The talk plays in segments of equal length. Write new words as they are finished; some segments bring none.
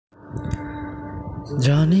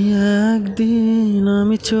জানি একদিন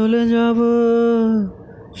আমি চলে যাব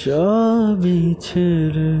সবই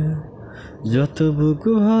ছেড়ে, যত বুক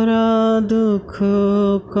ভরা দুঃখ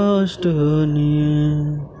কষ্ট নিয়ে।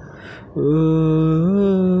 ও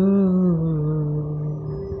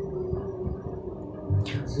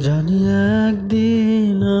জানি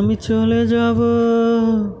একদিন আমি চলে যাব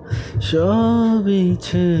সবই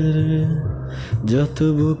ছেড়ে, যত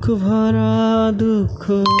বুক ভরা দুঃখ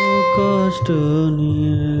কষ্ট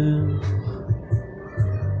নিয়ে।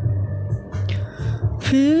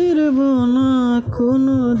 ফিরব না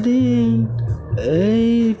কোনো দিন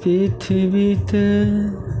এই পৃথিবীতে,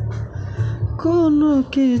 কোনো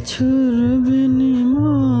কিছুর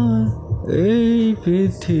বিনিময় এই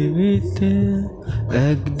পৃথিবীতে।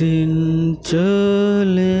 একদিন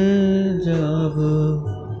চলে যাব,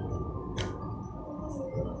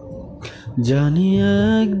 জানি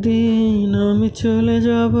একদিন আমি চলে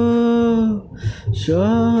যাব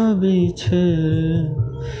সবই ছেড়ে,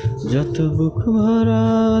 যত বুক ভরা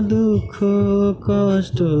দুঃখ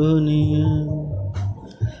কষ্ট নিয়ে।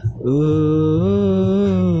 ও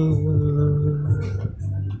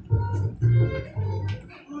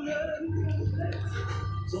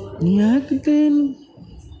একদিন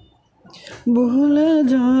ভুলে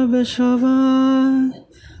যাবে সবাই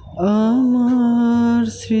আমার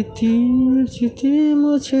স্মৃতি, স্মৃতি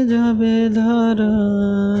মুছে যাবে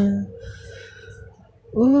ধারায়।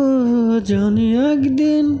 ও জানি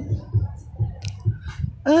একদিন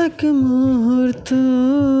এক মুহূর্ত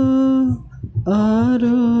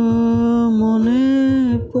আরো মনে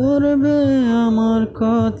পড়বে আমার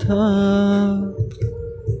কথা।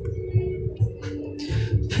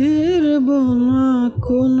 ফিরব না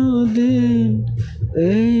কোনো দিন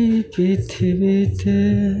এই পৃথিবীতে,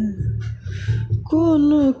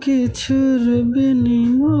 কোনো কিছুর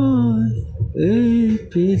বিনিময় এই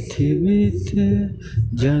পৃথিবীতে।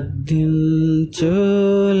 একদিন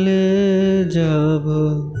চলে যাব,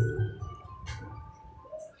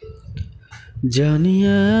 জানি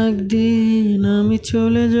একদিন আমি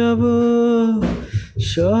চলে যাব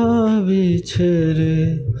সবই ছেড়ে,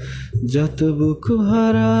 যত বুক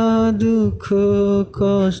ভরা দুঃখ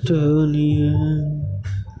কষ্ট নিয়ে।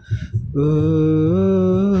 ও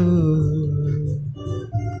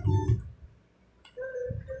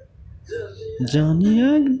জানি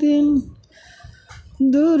একদিন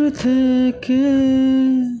দূর থেকে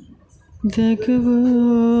দেখব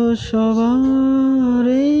সবার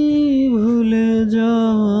এই ভুলে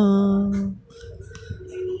যাওয়া।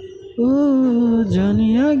 ও জানি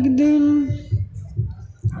একদিন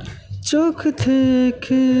চোখ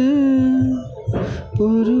থেকে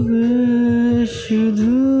পড়বে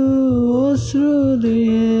শুধু অশ্রু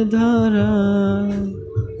দিয়ে ধারা।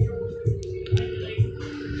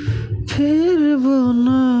 ফিরব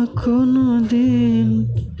না কোনো দিন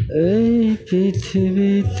এই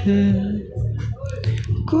পৃথিবীতে,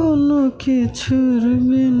 কোনো কিছুর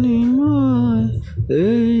বিনিময়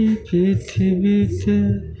এই পৃথিবীতে।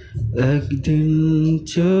 একদিন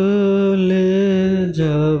চলে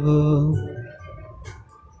যাব,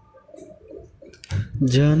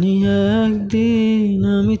 জানি একদিন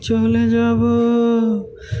আমি চলে যাব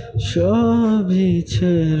সবই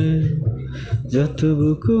ছেড়ে, যত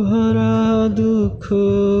বুক ভরা দুঃখ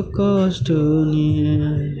কষ্ট নিয়ে।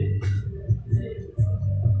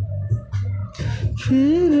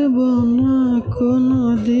 ফিরব না কোনো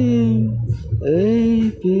দিন এই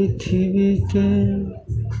পৃথিবীতে,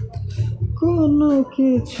 কোনো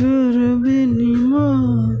কিছুর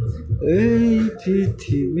বিনিময় এই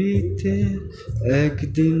পৃথিবীতে।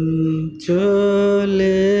 একদিন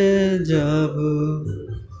চলে যাব,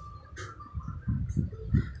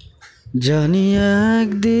 জানি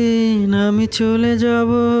একদিন আমি চলে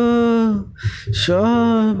যাব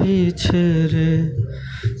সবই ছেড়ে,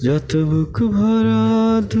 যত বুক ভরা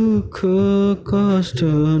দুঃখ কষ্ট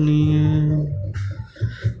নিয়ে।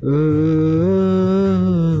 ও